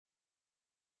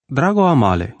Drago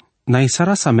amale, na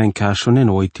isara sa men ka shonen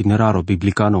o itineraro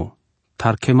biblicano,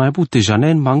 tar ke mai bute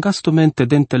janen mangastumente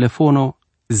den telefono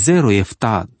 0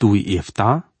 efta 2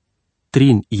 efta,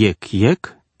 3 yek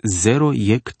 0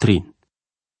 yek 3.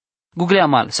 Google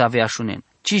amal sa avea shunen.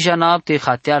 Ci janab te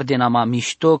khatiar de nama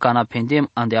mishto kana pendem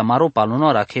ande amaro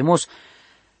palunora khemos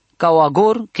ca o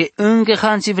agor ke încă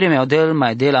hansi vremea del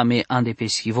mai de la me ande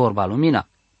peschi vorba lumina.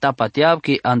 Tapateab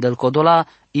ke andel codola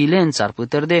ilen țar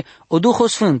puterde o duho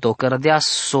sfânto cărdea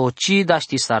soci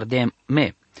daști sardem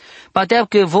me. Pateab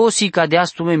ke vosi ca de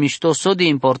astume mișto so de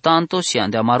importanto si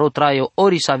ande amaro traio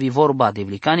ori sa vi vorba de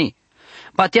vlicani.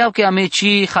 Pateab ke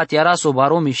ameci khatiara so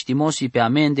baro miștimosi pe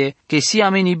amende ke si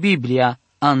ameni Biblia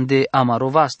ande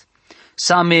amarovast.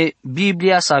 Same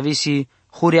Biblia sa visi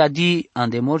huriadi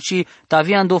ande morci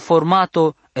taviando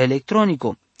formato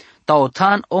elettronico. Ta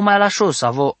otan o mai lascio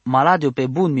savo maladio pe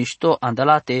bun mișto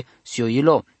andalate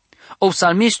sioilo. O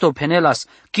psalmisto penelas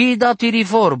ki datiri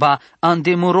vorba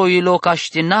ande muroilo ca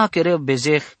ștenacere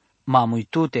bezeh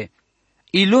mamuitute.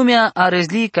 Ilumea a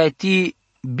rezli ca ti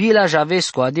bila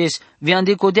javesco ades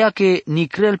viande codea ke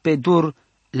nicrel pe dur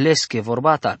leske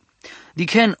vorbata.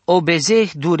 Dichen o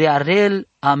bezeh durearel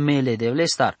amele de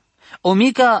vlestar. O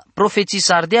Mica profeții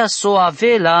sardea so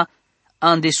avela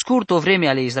ande scurto vreme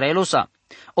ale Israelosa.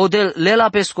 O del lela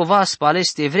pescovas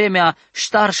paleste vremea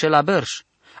ștarșe la bărș.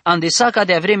 Ande saca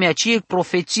de vremea ciec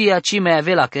profeția ci mai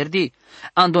avela cărdi.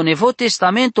 Ando nevo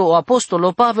testamento o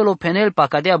apostolo Pavelo penel pa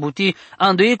cadea buti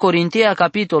ando e Corintea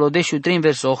capitolo 13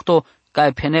 verso 8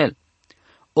 cae penel.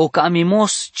 O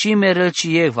camimos ci merel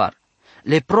ci egvar.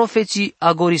 Le profeții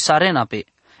agorisarena pe.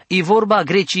 I vorba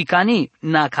grecicani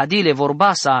na cadile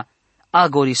vorbasa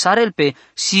agorisarel pe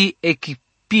si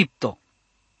echipipto.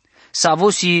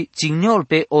 Savosi țignol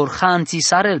pe orhanții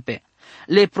sarel pe.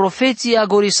 Le profeții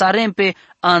agorisarem pe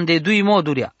ande dui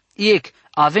moduria. Iec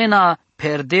avena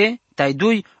perde tai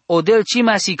dui odel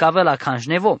cimea si cavela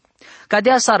canjnevo.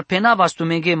 Cadea sar penava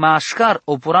stumeghe mașcar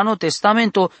o purano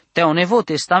testamento te o nevo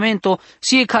testamento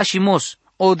si cașimos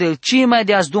odel cimea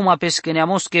de azduma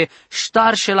peskeneamosche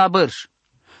ștarșe la bărș.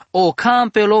 O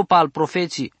campelo pal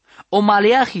profeții. O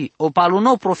maleahi, o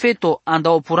paluno profeto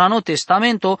anda o purano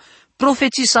testamento,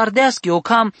 profeții sardeaschi o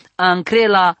cam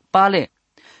ancrela pale.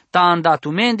 Ta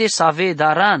andatumende save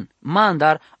daran,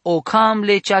 mandar, o cam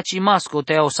le ceacimasco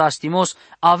te o sastimos,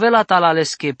 avela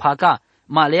talalesche paga,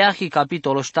 maleahi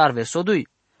capitolo ștar verso 2.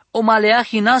 O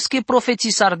maleahi nasche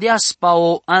profeții sardeas pa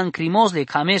o ancrimos le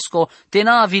camesco, te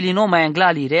na avilino mai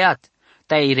anglali reat,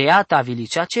 ta i reat avili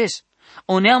ceaces.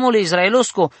 O neamole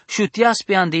Israelosco șutias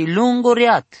pe andei lungo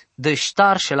reat, de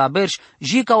ștarșe la berș,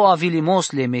 jica o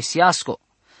avilimos le mesiasco.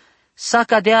 Sa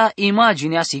cadea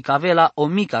imaginea si cavela o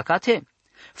Mica cate.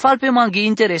 Falpe manghi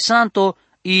interesanto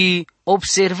i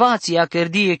observația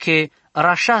cărdie che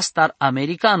rașastar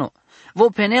americano. Vo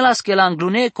penelas che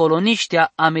l'anglune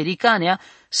coloniștea americanea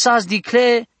s-as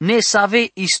dicle ne save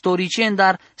istoricen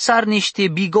dar sar niște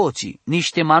bigoții,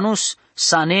 niște manus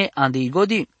sane andei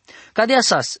godi. Cadea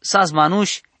sas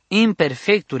manuși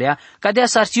imperfecturea, cadea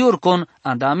sartior con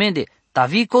andamende,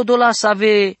 tavico dola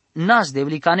save nas de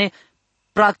vlicane,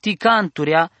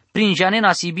 practicanturea, prin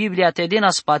janena si Biblia tedena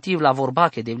spativ la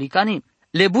vorbache de vlicani.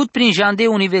 Le but prin jande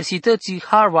universității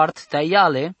Harvard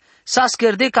taiale, s-a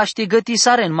scărdea ca ște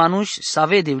gătisare în manuși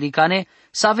save de vlicane,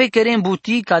 save kerem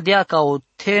buti cadea ca o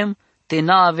tem te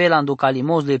na avea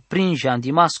andocalimos le prin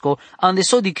jandimasco, ande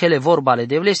sodi chele vorbale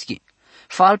de vleschi.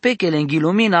 Falpe che le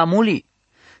înghilumina muli.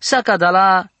 Sa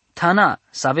cadala tana,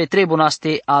 save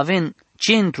trebunaste aven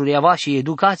centruri ava și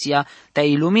educația, te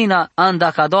ilumina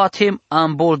anda cadoatem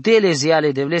amboldele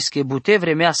zeale de vlesche bute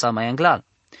vremea sa mai anglal.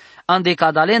 Ande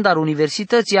cadalendar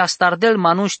universității a stardel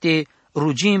manuște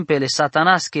rugimpele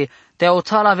satanasche te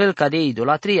otala vel ca de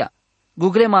idolatria.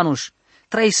 Google manuș,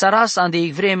 trai saras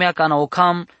ande vremea ca na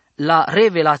ocam la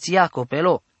revelația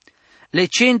copelo. Le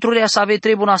centrurile save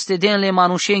trebunaste denle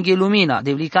manușenghe lumina,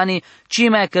 de vlicani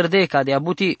cimea cărdeca de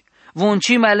abuti. Von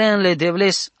cimea lenle de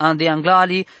vles ande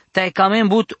anglali, te camen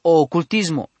but o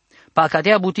ocultismo. Pa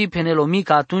cadea buti penelo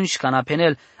Mica atunci ca na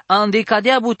penel, ande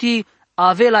cadea buti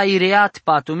avela ireat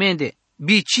patumende,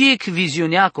 biciec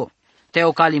viziuniaco, te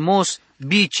o calimos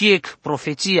biciec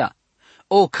profeția.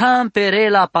 O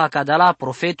camperela pa cadala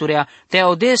profeturea, te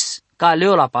odes ca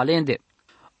leola palende.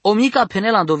 O Mica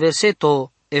penel ando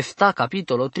verseto efta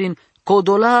capitolo 3,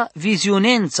 codola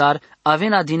viziunențar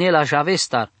avena din el la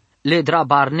javestar, le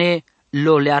drabarne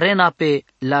lo le arena pe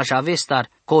la javestar,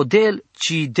 codel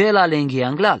ci de la lenghi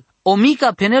anglal. O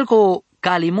Mica penel co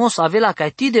calimos avela ca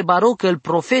ti de baroc el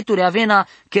profeturi avena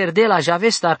cher de la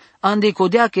javestar, ande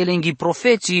codea che lenghi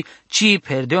profeții ci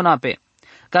perdeona pe.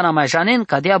 Cana mai janen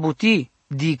cadea buti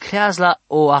dicreazla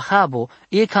o Ahabo,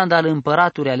 e candal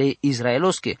împăraturi ale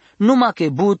Izraelosche, numai că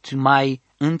but mai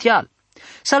întial.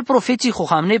 Sal profeții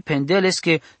hohamne pendeles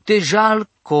că tejal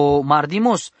co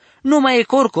mardimos, numai e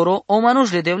corcoro, o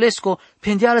manușle devlesco,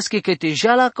 pendeales că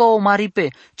tejala ca o maripe,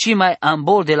 ci mai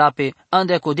ambol de la pe,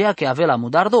 ande codea că avea la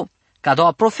mudardo. Ca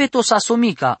doua profeto sa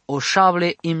somica, o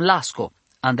șavle imlasco,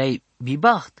 andai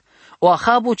bibaht, o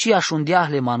Ahabo ci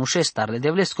așundeahle manușestarle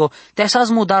devlesco, te asaz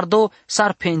mudardo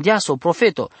s-ar pendeas o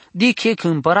profeto, dic e că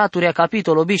împăraturea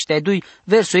capitolul biștea dui,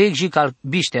 versul ec al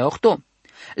biștea 8.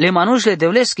 Le manușle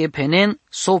devlesche penen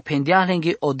so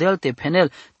pendeahlenghe o delte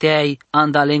penel te ai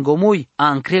andalengomui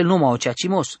a încrel numai o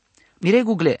ceacimos. Mire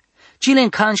Google, cile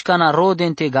încanci ca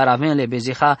narodente garavenle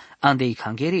bezeha andei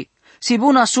cangheri. Si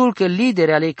bun asul că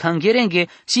lideri ale cangherenghe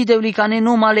si devlicane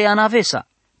numai le anavesa.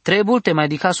 Trebul te mai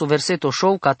dicas o verseto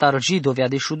show ca targi dovea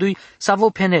de șudui savo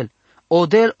penel.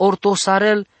 Odel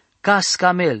ortosarel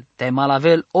cascamel te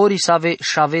malavel ori save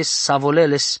șaves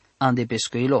savoleles ande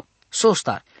pescoilo.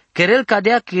 Sostar. Querel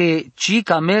cadea că ci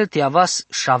camel te avas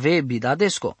șave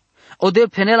bidadesco. Odel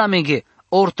penela meghe,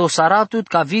 ortosaraptut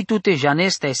ca vitu te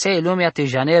janes te sei lumea te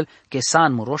janel că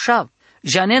san muroșav.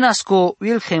 Janenasco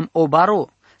Wilhelm o baro,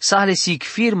 sahle sic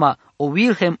firma o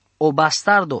Wilhelm o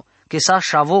bastardo, că sa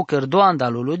șavo cărdo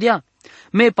andaluludia.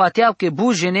 Me pateau că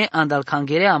bujene andal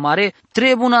cangerea mare,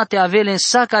 trebuna te avele în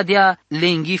saca dea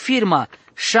lenghi firma,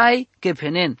 șai că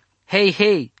penen,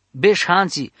 hei, beș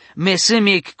hanții, me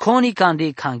sâmiec conican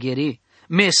de cangheri,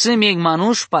 me sâmiec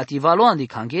manuș pativaloan de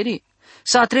cangheri.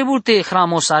 Sa trebul te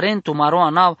hramosaren tu maroa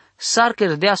nav, s-ar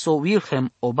cărdea so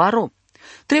Wilhelm o baro.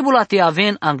 Trebul a te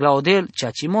aven anglaodel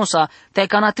ceacimosa, te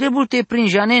cana trebul te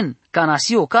prinjanen, cana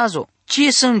si ocazo.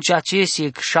 Ce sunt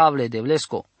ceacesiec șavle de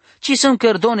vlesco? Ci sunt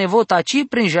cărdone vota, ci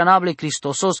prinjanable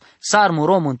Cristosos s-ar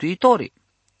muro mântuitorii.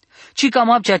 Ci cam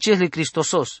apce acele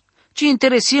Cristosos, ci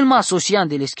interesil ma sosian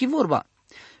de leschi vorba.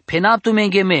 Penaptu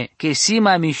mengeme, că si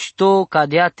mai mișto ca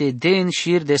deate den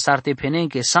șir de sarte penen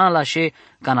că san lașe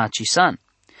canacisan.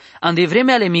 Ande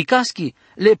vremea ale Micaschi,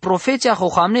 le profeția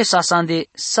hohamne sa sande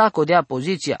sa codea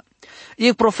poziția.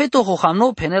 E profeto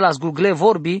hohamno penelas gugle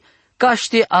vorbi,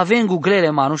 caște aven guglele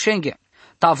manușenghe.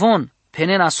 Tavon,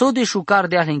 penena so de șucar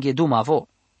de ahlenghe dumavo.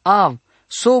 Av,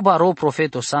 so baro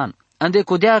profeto san, ande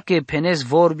codea că penez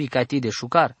vorbi ca ti de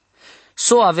șucar.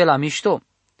 So ave la mișto.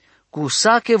 Cu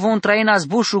sa că von trainas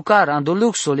bu șucar ando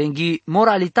luxo lenghi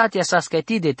moralitatea sa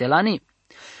scati de telani.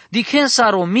 Dicen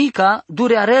saro Mica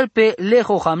durearel pe le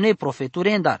hohamne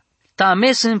profeturendar.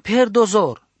 Tame sunt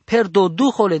perdozor, perdo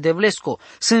duhole de vlesco,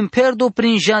 sunt perdo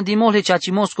prin jandimole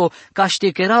ceacimosco, ca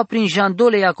ștechera prin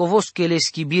jandole iacovosche le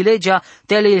schibilegea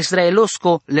tele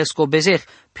israelosco lesco bezeh,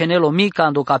 penelo Mica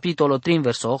ando capitolo 3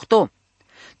 verso 8.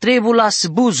 Trebulas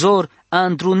buzor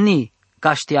andruni,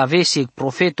 ca avesic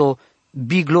profeto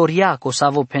bigloriaco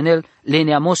savo penel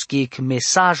leneamoschic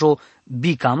mesajo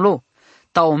bicamlo.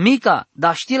 Tau Mica,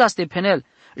 da știlas te penel,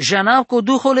 janav co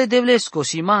duhole de vlesco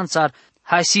si manțar,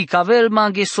 hai si cavel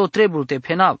manghe so trebul te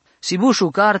penav, si bușu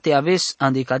carte aves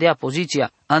andecadea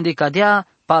poziția, andecadea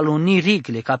paluni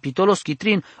rigle, capitolos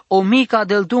chitrin, o Mica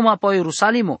del duma pa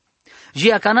Ierusalimo.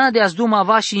 Jia canadeas duma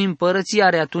va și împărăția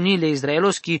reatunile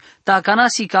izraeloschi, ta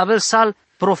canasi cavel sal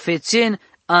profețen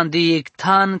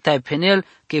andeiectan tai penel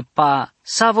che pa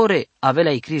savore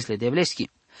avela icrisle de vleschi.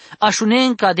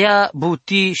 Așunen cadea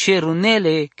buti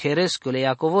șerunele cherescole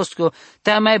iacovosco,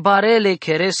 te mai barele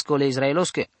cherescole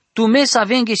izraelosche. Tu me sa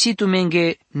venghe si tu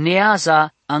menghe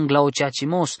neaza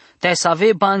anglaoceacimos, te sa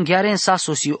ve banghiaren sa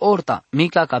sosi orta,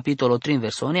 Mica capitolo 3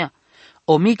 versonia.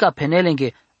 O Mica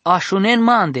penelenghe, așunen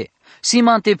mande, si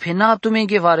mante penaptu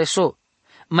menghe vareso,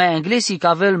 mai englesi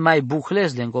cavel mai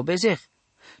buhles lengobezeh.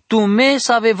 Tu me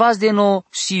sa vevas de no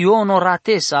Siono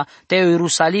ratesa, te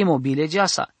Ierusalimo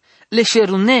bilegeasa. Le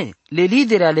șerune, le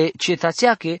lideri ale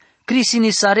cetațeache,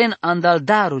 crisinisaren andal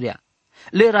darurea.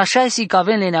 Le rașaisi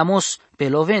caven le neamos pe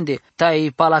lovende,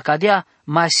 tai palacadea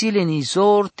masile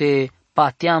nizor te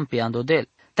pateam pe andodel.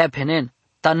 Tai penen,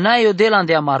 ta n-ai odel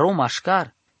ande amaro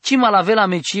mașcar, ci malavela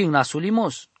mecic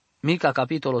nasulimos. Mica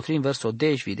capitolo 3 verso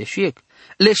 10 de șiec.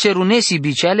 Le șerunesi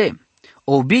biceale.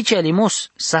 O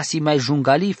bicealimos sa si mai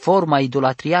jungali forma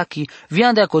idolatriachi,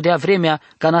 vian de acodea vremea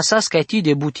ca nasas caiti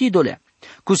de butidole.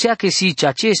 Cusea că si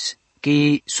ceaces, că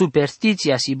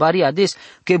superstiția si baria des,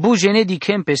 că bujene di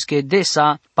kempes că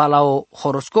desa palao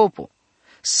horoscopo.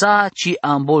 Sa ci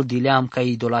ambol dileam ca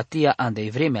idolatria andei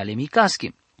vremea le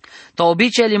Micaschi. Ta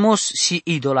obicea limos si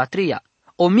idolatria.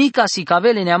 O Mica si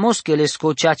cavele neamos că le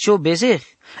scoceacio bezeh.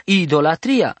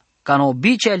 Idolatria, ca no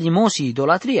obicea limos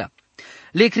idolatria.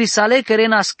 Le crisale care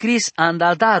n-a scris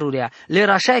andaldarurea, le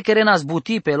rașai care n-a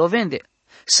zbuti pe lovende.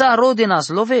 Sa rode n-a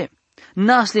love.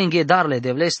 Naslenge darle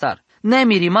de vlestar. Ne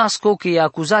mirimasco che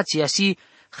acuzația si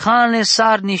hane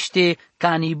sar niște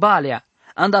canibalea.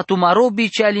 Anda tu marobi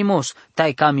ce alimos,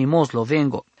 tai camimos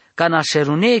lovengo. Cana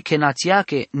șerune che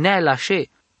națiache ne lașe,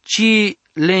 ci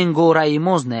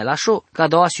lengoraimos ne lașo, ca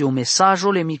doasi un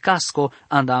mesajole micasco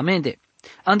anda amende.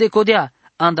 Ande codea,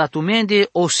 anda tu mende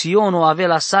o Siono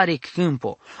avea saric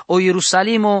câmpo, o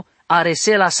Ierusalimo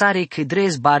arese la saric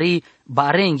dres bari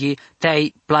barenghi,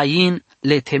 tai plain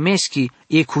le temeschi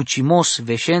e cucimos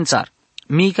veșențar.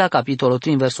 Mica, capitolul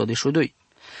 3, versul 22.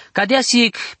 Cadea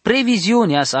sic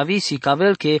previziunea sa visi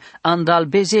cavel che andal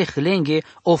bezeh lenghe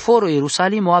o foro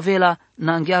Ierusalimo avela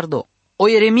nanghiardo. O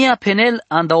Ieremia penel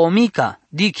anda o Mica,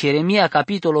 dic Ieremia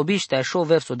capitolul 28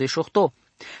 versul 18.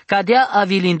 Cadea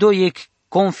avilindo ec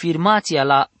confirmația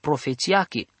la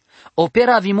profețiache.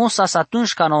 Opera vimosas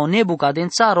atunci ca na o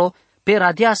Nebucadențaro per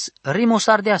adias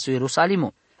rimosardeasu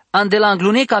Ierusalimo. Ande la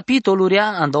anglune capitolurea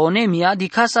anda o Nemia di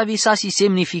casa visasi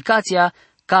semnificația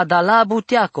ca da la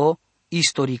buteaco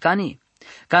istoricani.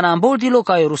 Ca na amboldilo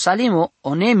ca Ierusalimo,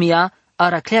 o Nemia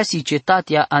aracleasi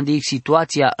cetatea ande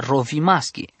situația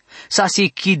rovimaschi. Sa se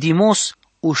chidimos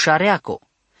ușareaco.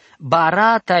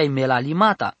 Baratai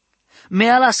melalimata.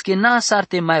 Mealas che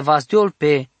nasarte mai vasdiol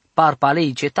pe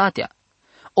parpalei cetatea.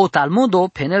 O talmudo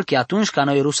penel che atunci ca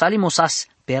na Ierusalimo sas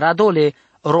peradole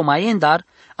romaendar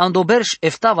andoberș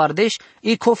eftavardeș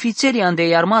e cofițerii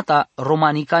ande armata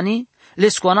romanicani le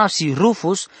scoanasi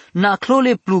Rufus na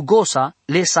clole plugosa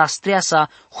le sastreasa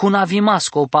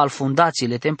hunavimasco pal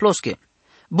fundațiile templosche.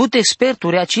 But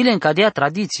experturi acile încadea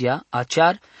tradiția,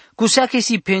 acear, cu seache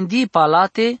si pendi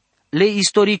palate le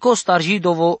istoricos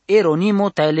tarjidovo eronimo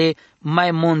tele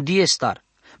mai mondiestar.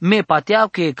 Me pateau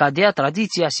che cadea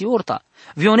tradiția si orta.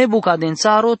 Vio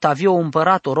Nebucadențaro t'avio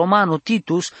împărato romano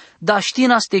Titus, da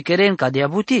știna stecheren cadea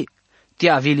buti. Ti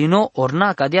avilino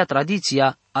orna cadea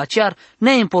tradiția, acear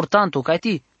neimportanto ca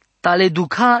ti, tale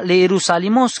duca le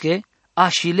Ierusalimosche,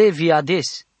 așile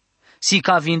viades. Si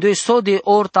ca vindoi sode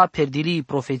orta perdilii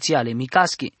profețiale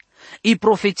micaschi. I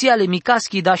profețiale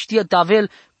micaschi da știa tavel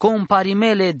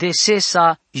comparimele de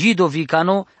sesa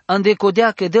jidovicano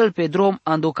andecodea che del pe drom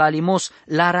andocalimos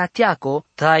la rateaco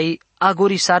tai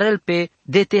agorisarel pe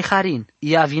de teharin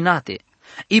iavinate.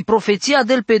 I profeția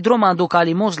del pe drom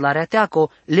andocalimos la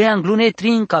rateaco le anglune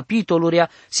trin capitoluria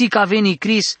si ca veni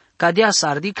Cris cadea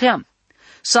sardicleam.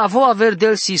 Savo aver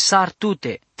del si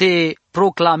sartute te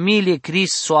proclamile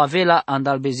Cris so avela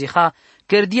andalbeziha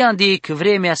kerdian de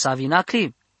vremea sa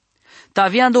vinacri.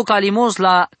 Taviando calimos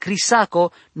la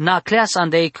Crisaco na cleas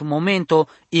andeic momento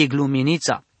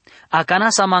igluminița. A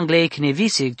canasa mangleic nevi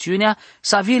secțiunea,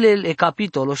 savilele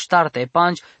capitolo ștarte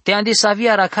panci, te ande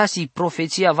savia racasi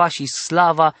profeția vași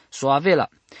slava so avela.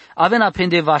 Avena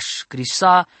pende vaș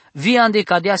Crisa, via ande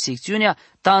cadea secțiunea,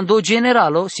 tando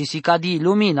generalo si cadi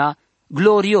lumina,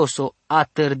 glorioso a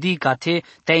târdi cate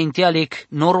te intialec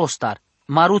norostar.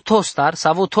 Marutostar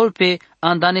savo tolpe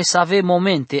andane save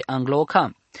momente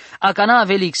anglocam. Acana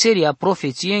avelic seria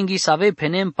profețienghi save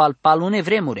penem pal palune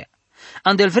vremurea.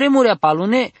 Andel vremurea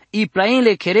palune i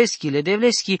plainle chereschile de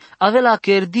vleschi avela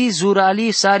kerdi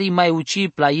zurali sari mai uci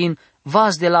plain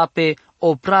vas de la pe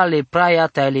oprale praia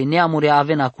tale neamurea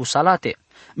avena cu salate.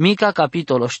 Mica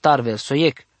capitolo ștar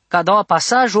versoiec. Ca daua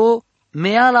pasajo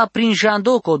meala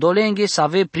prinjando codolenghe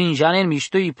save prinjanen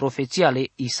miștoi profețiale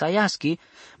Isaiaschi,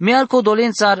 meal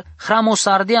codolențar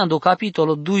hramosardeando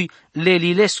capitolo 2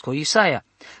 lelilesco Isaia.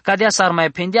 Cadea s-ar mai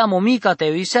pendeam o mica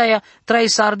teo Isaia, trai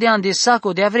sardean de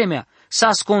saco de avremea,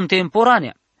 sas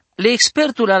contemporanea. Le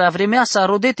expertul la vremea sa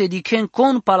rodete di ken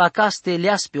con palacaste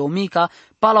leas pe o mica,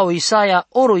 pala o Isaia,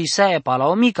 oro Isaia pala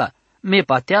o mica. Me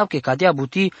pateau că cadea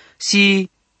buti si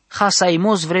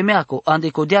hasaimos vremeaco, ande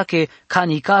codea că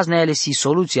canicaz neale si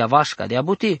soluția vașca de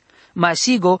abuti. Mai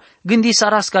sigo, gândi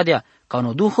saras cadea, ca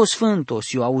no Duho Sfânto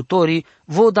si o autorii,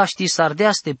 voda ști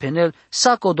sardeaste penel,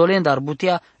 saco dolenda ar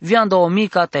butea, vianda o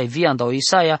mica, tai vianda o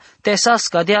Isaia, te sa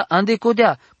scadea ande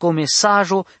codea, co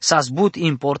mesajo sa zbut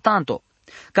importanto.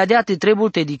 Cadea te trebul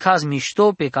te dicaz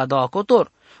mișto pe cadau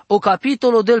acotor. O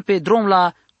capitolo del pe drom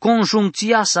la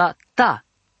conjuncția sa ta,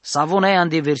 savonaia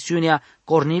de versiunea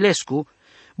Cornilescu,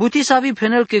 buti să avi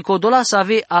penel că codola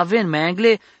să aven mai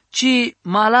angle, ci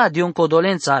maladion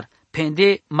codolențar,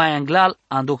 pende mai anglal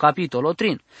ando capitolo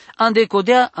 3. Ande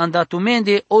codea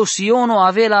andatumende o Siono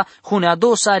avela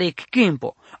huneado sarec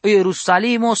kimpo, o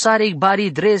Ierusalimo sarec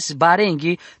bari dres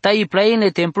barenghi, tai plaine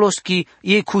temploschi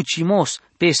e cucimos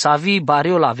pe savi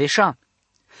bariola veșa.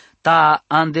 Ta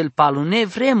andel palune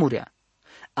vremurea.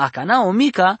 Acana o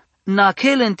mica,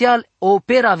 naquel înteal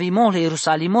opera vimole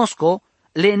Ierusalimosco,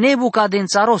 le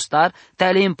Nebucadențarostar,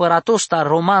 tai le împăratostar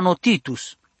romano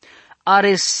Titus.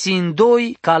 are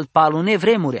sindoi cal palune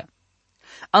vremurea.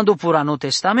 Ando Purano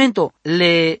Testamento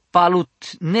le palut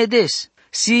nedes,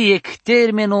 si ec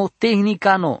termeno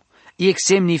tehnicano, ec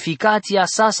semnificația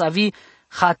sa savi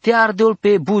hateardul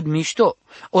pe bud mișto.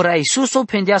 Ora Iisuso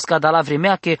pendească da la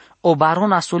vremea că o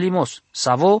barona solimos,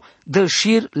 savo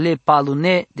dălșir le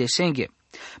palune de senghe.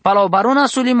 Pala o barona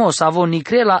solimos, savo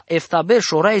nicrela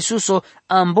eftabeș ora Iisuso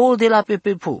ambol de la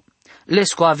pepepu.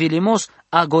 Lesco avilimos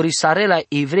agorisarela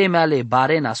i vremea le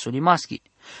barena solimaschi.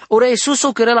 Ora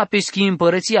Iisuso cărela peschi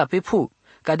împărăția pepu,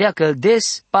 cadea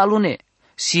căldes palune,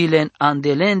 silen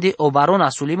andelende o barona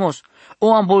solimos,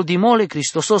 o amboldimole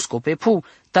cristososco pepu,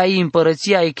 tai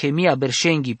împărăția e chemia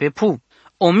berșenghi pepu.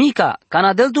 O Mica,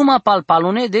 canadel duma pal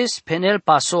palunedes, penel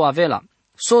paso avela.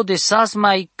 So de sas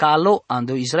mai calo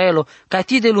ando Israelo, ca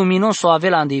ti de luminoso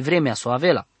avela ande vremea so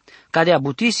avela. Cadea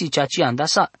butisi ceaci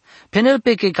andasa. Penel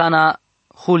pe che cana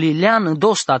hulilean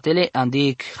do statele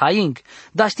ande haing,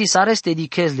 daști sareste di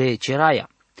kezle ceraia.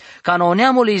 Cana o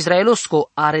neamole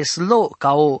Israelosco areslo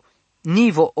ca o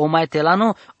nivo o mai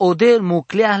telano, o del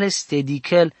mucleales te di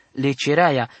kel le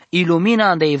ceraia, ilumina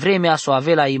ande vremea so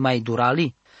avela i mai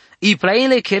durali. I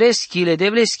plainle chereschi le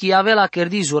devleschi avela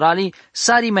cărdi zurali,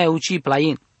 sari mai uci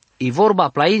plain. I vorba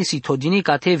plain si todini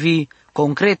ca te vi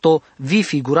concreto, vi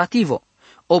figurativo.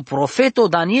 O profeto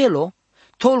Danielo,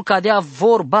 tol cadea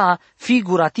vorba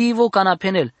figurativo ca na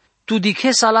penel. Tu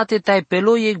diche salate tai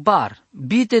peloiec bar,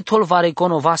 bite tol va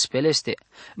reconovas peleste.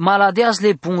 Maladeas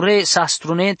le punre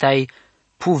sastrune tai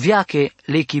puviache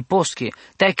le chiposche,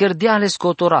 tai cărdeale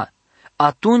scotora.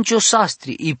 Atunci o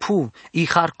sastri, i puv, i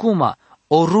harcuma,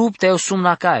 o rup te o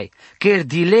sumnacai,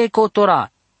 cerdile cotora,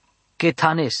 che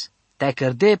tanes, te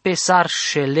cerde pe sar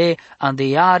șele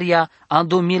andeiaria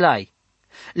andomilai.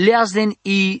 Leazden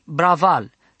i braval,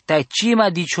 te cima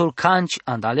di ciolcanci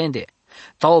andalende.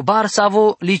 Ta o bar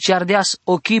savo liciardeas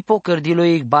ochipo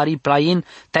cărdiloic bari plain,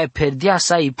 te perdia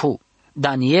sa i pu.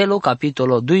 Danielo,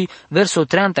 capitolo 2, verso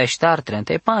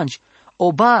 34-35.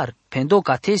 O bar, pendo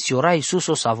ca tesi ora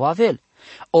Iisuso savo avel.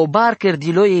 O bar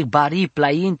cărdiloiec bari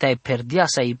plain te perdia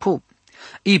sa i pu.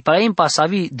 I plain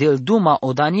pasavi del duma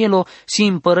o Danielo si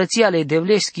împărăția le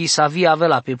devleschi savi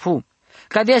avela pe pu.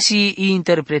 Cadea si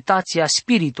interpretația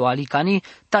spiritualicani,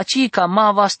 taci ca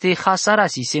mavaste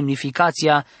hasarasi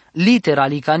semnificația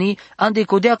literalicani, ande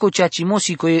codea co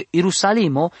ceacimosi co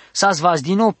Ierusalimo sa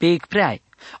svazdino pe ec preai.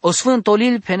 O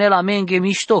sfântolil penela menge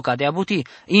mișto cadea buti,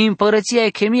 i împărăția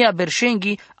echemia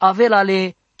berșenghi avela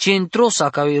le centrosa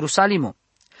ca Ierusalimo.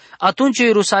 Atunci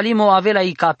Ierusalimo avela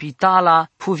i capitala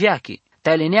puviachi,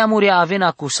 tale neamuria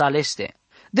avena cu saleste.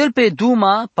 Del pe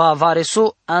duma pa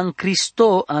vareso an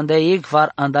Cristo anda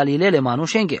ecvar andalilele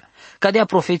manușenghe, cadea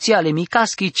profeția le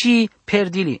micaschi ci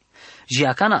perdili.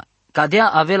 Jiacana, cadea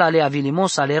avela le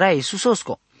avilimos ale rai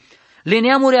Iisusosco. Le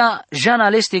neamuria jana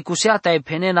leste cuseata e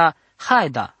penena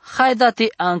haida te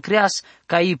ancreas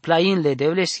ca i plain le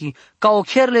devleschi, ca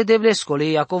ocher le devlesco le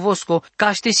Iacovosco,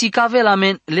 ca ștesi ca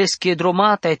velamen les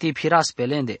chedromata e te piras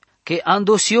pelende, che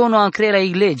andosiono ancrera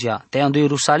iglesia, te ando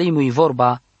Ierusalimu i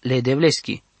vorba le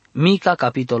devleschi. Mica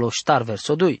capitolo 4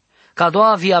 verso 2. Ca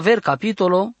doa vi aver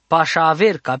capitolo, pașa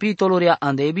aver capitoloria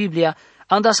ande e Biblia,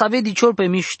 anda sa vedi ciol pe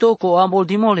miștoco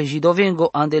amboldimole jidovengo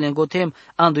ande lengotem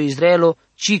ando Israelo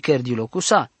ci cerdilo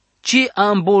cusa. Ci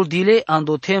amboldile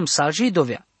andotem sal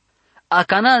jidovea. A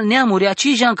canal neamuria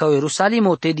ci jan ca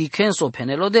Ierusalimo te dicenso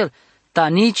penelodel, ta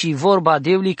nici vorba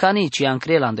devlicani ci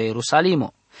ancrela ando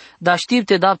Ierusalimo. Da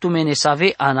știpte daptumene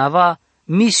save anava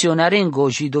misionarengo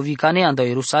jidovicane ando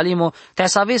Ierusalimo, te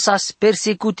save sas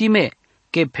persecutime,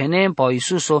 che penem pa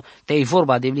Iisuso te i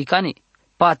vorba devlicani.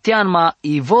 Pateanma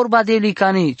i vorba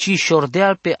devlicani ci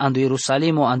șordeal pe ando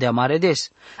Ierusalimo ande amaredes,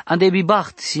 ande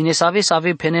bibacht sine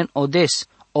save penen odes,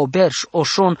 o berș, o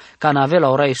șon, ca navela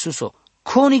ora Iisuso.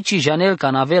 Conici janel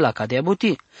ca navela ca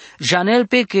debuti. Janel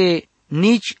pe che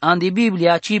nici andi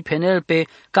Biblia ci penel pe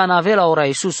ca navela ora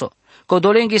Iisuso.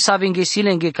 Codolenghe savenghe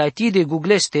silenghe ca ti de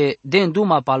gugleste den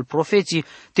duma pal profeții,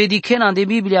 te dicena andi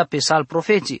Biblia pe sal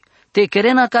profeții. Te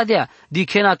kerena cadea,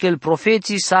 dicena che il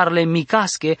profeții sarle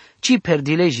micasche ci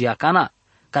perdilegia cana.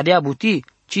 Cadea buti,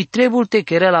 ci trebul te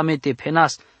kerela mete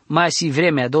penas, mai si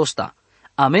vremea dosta.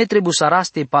 A me trebu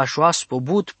saraste pașoas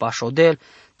pobut, pașodel,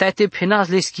 te penas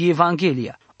leschi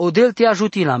Evanghelia. Odel te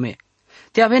ajuti la me.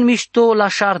 Te aven mișto la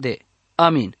șarde.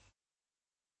 Amin.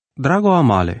 Drago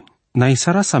amale, nai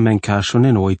sarasa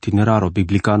mencașonen o itineraro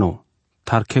biblicano,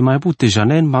 tar che mai bute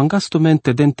janen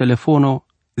mangastumente den telefono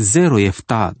 0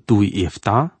 efta 2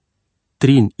 efta,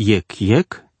 3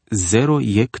 iec 0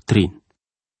 iec 3.